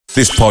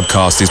This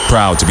podcast is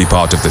proud to be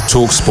part of the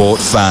TalkSport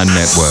Fan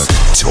Network.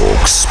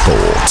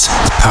 TalkSport.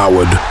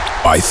 Powered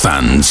by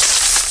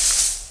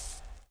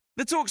fans.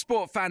 The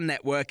TalkSport Fan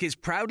Network is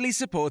proudly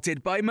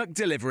supported by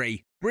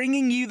McDelivery,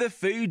 bringing you the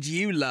food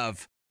you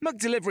love.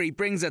 McDelivery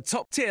brings a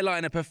top-tier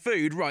lineup of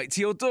food right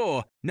to your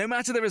door. No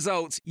matter the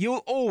result,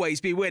 you'll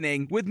always be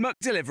winning with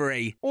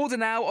McDelivery. Order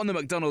now on the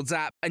McDonald's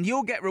app and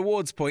you'll get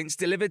rewards points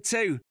delivered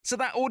too. So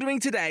that ordering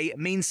today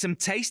means some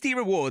tasty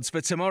rewards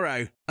for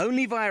tomorrow.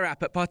 Only via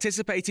app at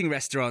participating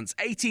restaurants.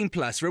 18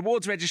 plus.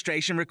 Rewards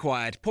registration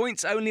required.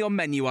 Points only on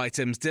menu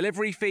items.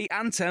 Delivery fee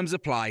and terms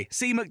apply.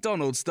 See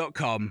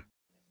mcdonalds.com.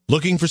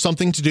 Looking for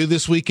something to do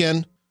this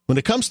weekend? When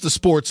it comes to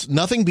sports,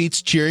 nothing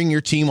beats cheering your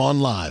team on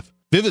live.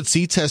 Vivid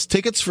Seats has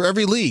tickets for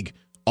every league,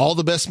 all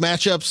the best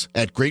matchups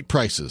at great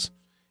prices,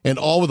 and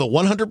all with a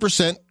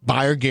 100%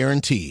 buyer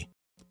guarantee.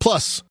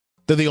 Plus,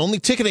 they're the only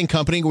ticketing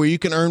company where you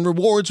can earn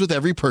rewards with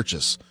every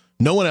purchase.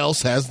 No one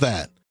else has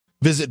that.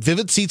 Visit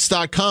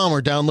vividseats.com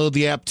or download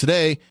the app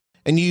today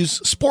and use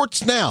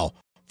Sports Now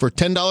for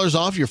 $10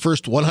 off your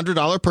first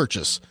 $100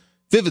 purchase.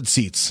 Vivid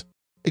Seats.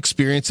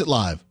 Experience it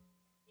live.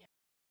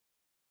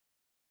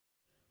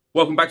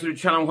 Welcome back to the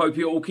channel. Hope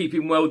you're all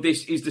keeping well.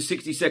 This is the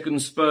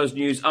 60-second Spurs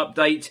news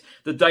update.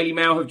 The Daily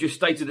Mail have just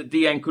stated that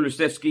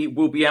Kulusevski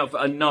will be out for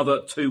another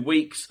 2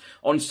 weeks.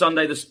 On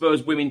Sunday, the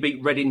Spurs women beat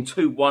Reading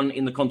 2-1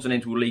 in the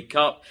Continental League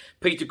Cup.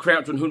 Peter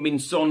Crouch and Heung-min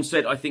Son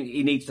said, I think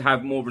he needs to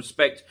have more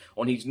respect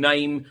on his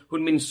name.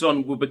 Heung-min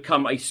Son will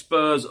become a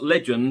Spurs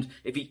legend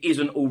if he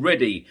isn't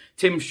already.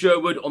 Tim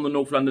Sherwood on the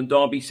North London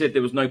derby said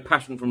there was no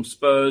passion from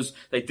Spurs.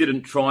 They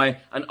didn't try,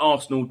 and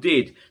Arsenal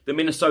did. The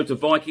Minnesota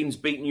Vikings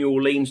beat New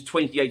Orleans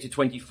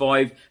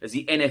 28-25 as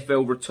the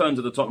NFL returned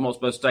to the Tottenham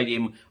Hotspur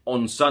Stadium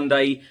on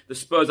Sunday. The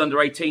Spurs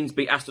under-18s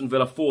beat Aston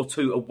Villa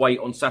 4-2 away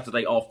on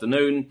Saturday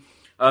afternoon.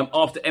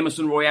 After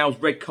Emerson Royale's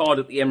red card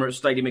at the Emirates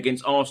Stadium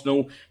against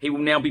Arsenal, he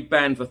will now be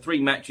banned for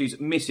 3 matches,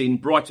 missing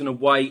Brighton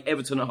away,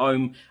 Everton at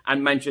home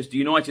and Manchester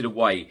United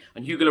away.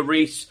 And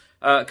LLoris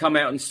come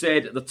out and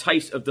said the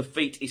taste of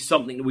defeat is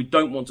something that we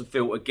don't want to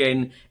feel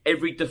again.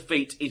 Every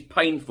defeat is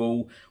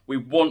painful. We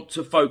want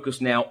to focus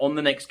now on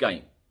the next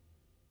game.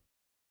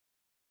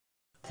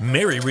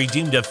 Mary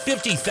redeemed a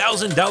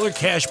 $50,000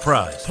 cash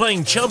prize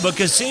playing Chumba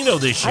Casino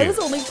this year. I was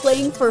only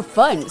playing for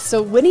fun,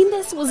 so winning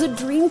this was a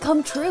dream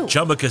come true.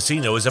 Chumba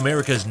Casino is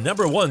America's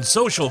 #1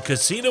 social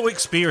casino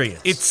experience.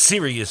 It's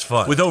serious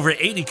fun. With over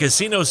 80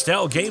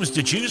 casino-style games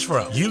to choose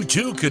from, you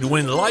too could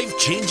win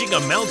life-changing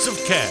amounts of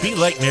cash. Be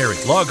like Mary.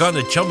 Log on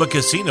to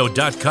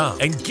ChumbaCasino.com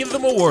and give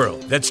them a whirl.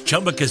 That's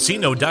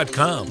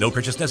ChumbaCasino.com. No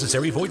purchase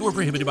necessary. Void or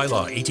prohibited by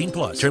law. 18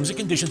 plus. Terms and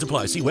conditions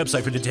apply. See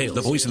website for details.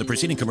 The voice in the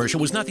preceding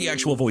commercial was not the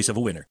actual voice of a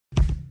winner.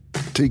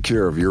 Take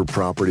care of your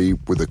property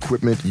with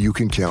equipment you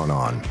can count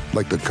on,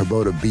 like the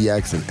Kubota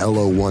BX and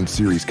LO1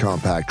 Series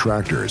compact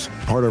tractors,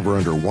 part of our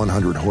under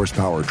 100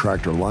 horsepower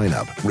tractor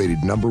lineup, rated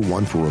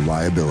 #1 for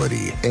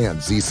reliability,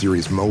 and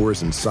Z-Series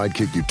mowers and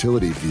Sidekick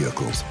utility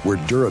vehicles, where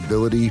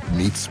durability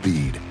meets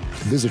speed.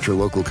 Visit your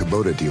local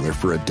Kubota dealer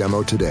for a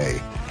demo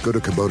today. Go to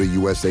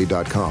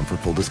KubotaUSA.com for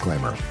full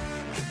disclaimer.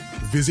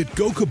 Visit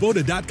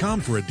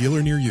GoKubota.com for a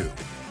dealer near you.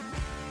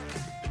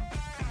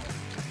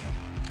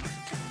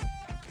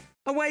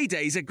 Away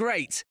days are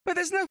great, but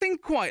there's nothing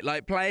quite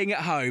like playing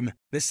at home.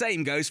 The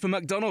same goes for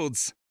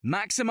McDonald's.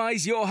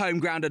 Maximise your home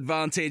ground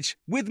advantage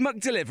with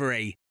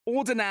McDelivery.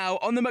 Order now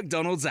on the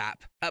McDonald's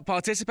app. At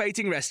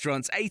participating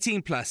restaurants,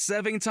 18 plus,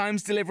 serving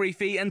times, delivery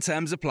fee and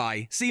terms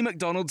apply. See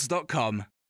mcdonalds.com.